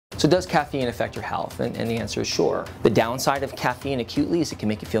So does caffeine affect your health? And the answer is sure. The downside of caffeine acutely is it can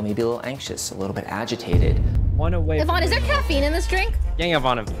make you feel maybe a little anxious, a little bit agitated. One away. Yvonne, is there caffeine in this drink? Gang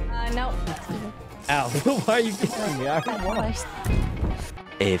Yvonne. No. Ow. Why are you kissing me? I don't want.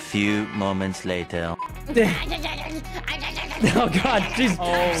 A few moments later. Oh God, she's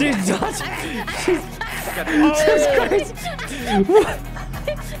done. Jesus Christ.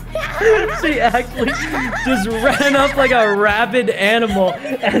 She actually just ran up like a rabid animal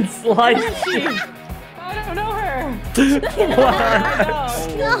and sliced you. I don't know her.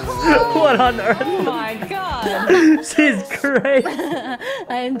 What on earth? Oh my God. She's great. I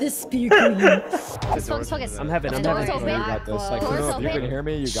am the speaker. Focus. I'm having. You got this. Sykkuno, if you can hear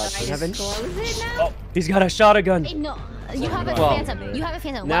me, you got this. Oh, he's got a shotgun. No, you have a Well, phantom. You have a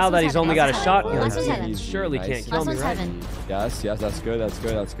phantom. Now that he's only got a shotgun, Last one's heaven. he surely can't kill Last me, one's right? heaven. Yes, that's good. That's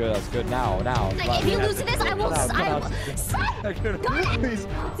good. That's good. That's good. Now. Like, if you lose to this, I will.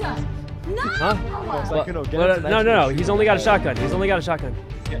 Huh? No. He's only got a shotgun. He's only got a shotgun.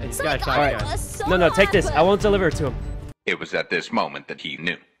 He's got a shotgun. No, take this. I won't deliver it to him. It was at this moment that he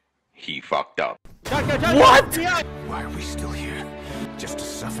knew. He fucked up. What? Why are we still here? Just to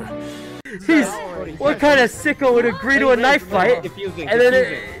suffer? What kind of sicko would agree to a knife fight? And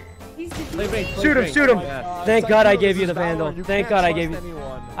then shoot him. Thank God I gave you the vandal. Thank God I gave you.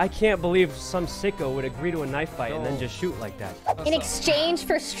 I can't believe some sicko would agree to a knife fight and then just shoot like that. In exchange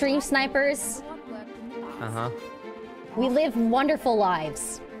for stream snipers, we live wonderful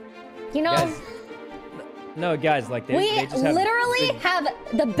lives. You know? Guys, no, guys, like we just have literally have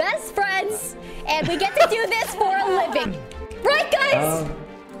the best friends, and we get to do this for a living. Right, guys?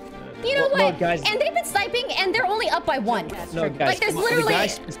 You know what? Guys, and they've been sniping, and they're only up by 1. No, guys. Like, there's literally... The guy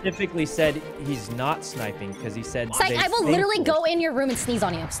specifically said he's not sniping because he said... Psych, I will literally go in your room and sneeze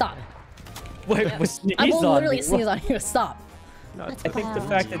on you. Stop. Wait, sneeze I will on literally me? sneeze on you. Stop. No, I think the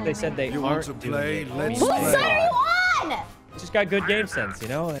fact that they said they aren't doing it Whose side are you on? just got good game sense, you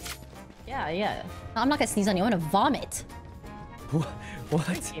know? Yeah. I'm not gonna sneeze on you. I'm gonna vomit.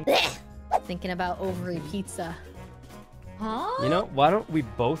 What? Thinking about ovary pizza. Huh? You know, why don't we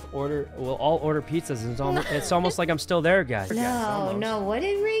both order? We'll all order pizzas. And it's almost like I'm still there, guys. No. What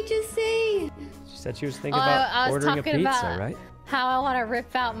did Ray just say? She said she was thinking about ordering a pizza, right? How I want to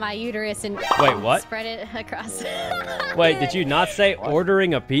rip out my uterus and what? Spread it across. Wait, did you not say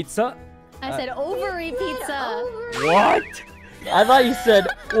ordering a pizza? I said ovary pizza. What? I thought you said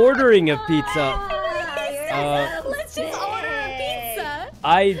ordering a pizza. Let's just order a pizza.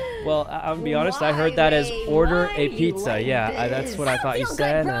 Well, I'll be honest. I heard that as order a pizza. Yeah, that's what I thought you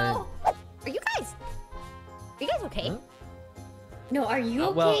said. Are you guys okay? Huh? No, are you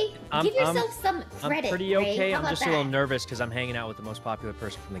okay? Well, Give yourself some credit. I'm pretty okay. Ray. I'm just a little nervous because I'm hanging out with the most popular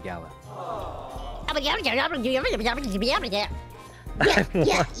person from the gala. Oh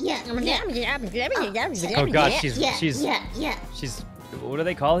God, she's what do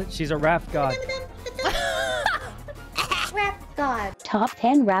they call it? She's a rap god. Rap god. Top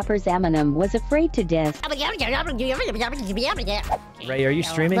 10 rapper Eminem was afraid to diss. Ray, are you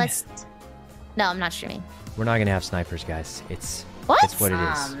streaming? No, I'm not streaming. We're not gonna have snipers, guys. It's what? It's what it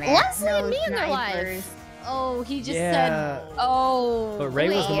is. What's me in their life? Oh, he just said. Oh. But Ray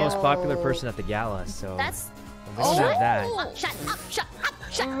was the most popular person at the gala, so that's. We don't have that. Shut up!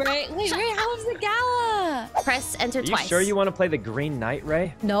 Ray, how was the gala? Press enter twice. Are you sure you want to play the Green Knight,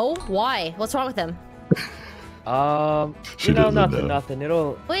 Ray? No. Why? What's wrong with him? Nothing.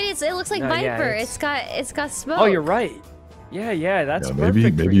 It'll. Wait, it looks like Viper. It's got smoke. Oh, you're right. Yeah, that's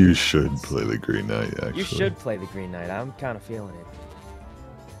perfect. Maybe you should play the Green Knight. Actually, you should play the Green Knight. I'm kind of feeling it.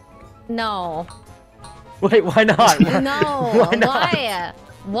 No. Wait, why not? No. Why not?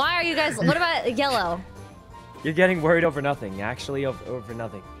 Why are you guys? What about yellow? You're getting worried over nothing. Actually, over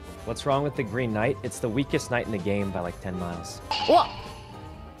nothing. What's wrong with the Green Knight? It's the weakest knight in the game by like 10 miles. What?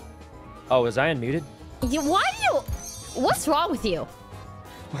 Oh, was I unmuted? What's wrong with you?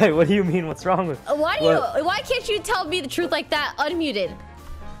 Wait, what do you mean? What's wrong with? Why can't you tell me the truth like that, unmuted?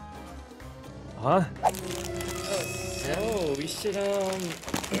 Huh? Oh, we should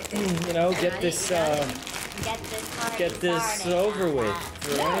get this over with.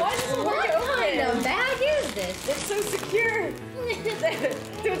 Right? What kind of bag is this? It's so secure.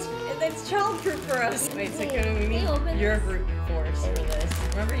 It's childproof for us. Wait, Sykkuno, we need your brute force for this.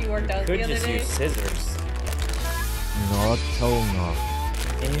 Remember you worked out the other day? Could just use scissors. Not tongue.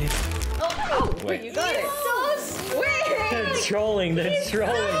 Wait, you got it. So sweet. They're trolling. They're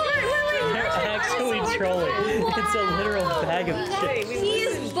actually trolling. It's a literal bag of chips.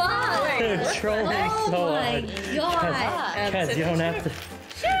 He's bugged. They're trolling so hard. Oh my god. Guys, you don't have to.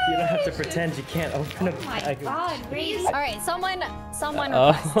 You don't have to pretend you can't open a bag. All right, someone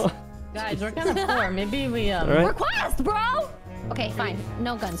request. Guys, we're kind of poor. Maybe we Right. Request, bro. Okay, fine.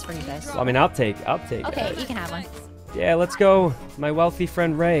 No guns for you guys. I mean, I'll take. Okay, you can have one. Yeah, let's go. My wealthy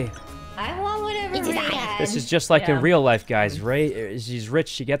friend Ray. I want whatever Ray has. This is just like in real life, guys. Ray, she's rich.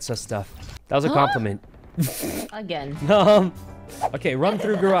 She gets us stuff. That was a compliment. again. Okay, run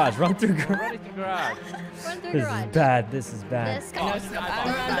through garage. Run through garage. Run through garage. This is bad. This is bad. Same,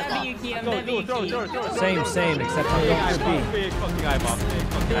 except I'm going for B.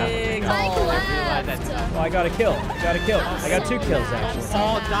 Oh, I got a kill. I got 2 kills, actually.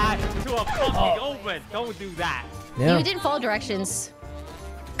 All die to a fucking open. Don't do that. Yeah. You didn't follow directions.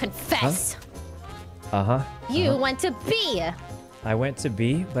 Confess. Uh-huh. You went to B. I went to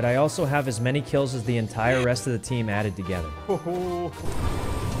B, but I also have as many kills as the entire rest of the team added together.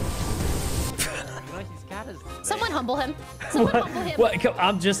 Someone humble him. Someone humble him. What?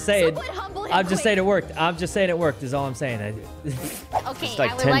 I'm just saying. Someone humble him. I'm just saying it worked. I'm just saying it worked is all I'm saying. Okay, like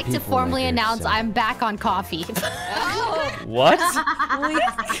I would 10 like to people formally right there, announce so. I'm back on coffee. What?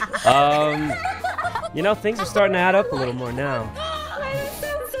 You know, things are starting to add up a little more now.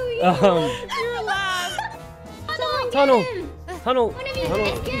 Tunnel.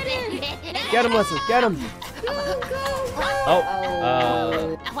 Get him, Leslie. Get him.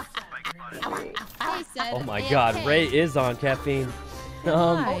 Oh my God, Ray is on caffeine.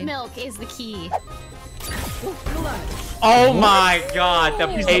 Oat milk is the key. Oh my God, the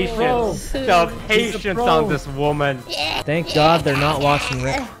patience. The patience on this woman. Thank God they're not watching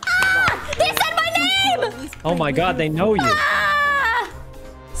Ray. They said my name! Oh my God, they know you.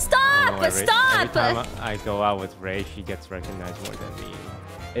 Stop! Stop! Every time I go out with Ray, she gets recognized more than me.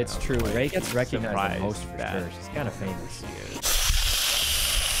 It's true. Ray gets recognized the most for sure. She's kind of famous.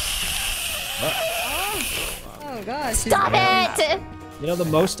 Oh God! Stop it! You know, the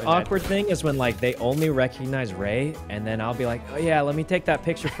most awkward thing is when, like, they only recognize Ray, and then I'll be like, oh yeah, let me take that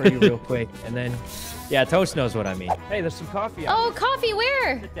picture for you real quick. And then, yeah, Toast knows what I mean. Hey, there's some coffee out Oh, coffee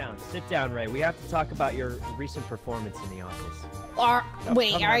where? Sit down, Ray. We have to talk about your recent performance in the office.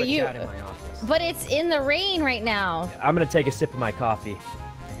 Wait, Come are have a you? chat in my office. But it's in the rain right now. I'm gonna take a sip of my coffee.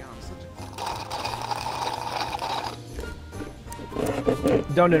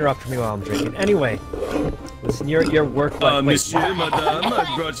 Don't interrupt me while I'm drinking. Anyway, listen, your work. Monsieur, madame,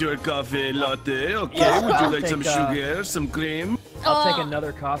 I brought you a coffee latte. Okay, Yes, would you I'll like some take, sugar, some cream? I'll take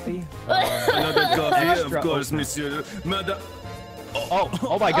another coffee. Another coffee, Extra of course, open. monsieur. Madame.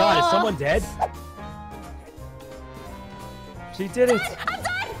 Oh my God, is someone dead? She did it. I'm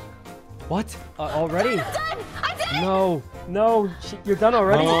done. What? Already? I'm done. I did it. No, you're done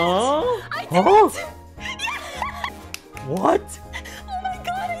already? I did it. What? Oh my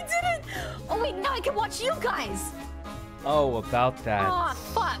God, I did it. Oh wait, now I can watch you guys. Oh, about that. Oh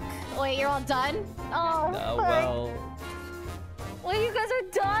fuck. Wait, you're all done? Oh. fuck. Well. Wait, you guys are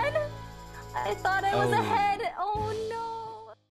done? I thought I was ahead. Oh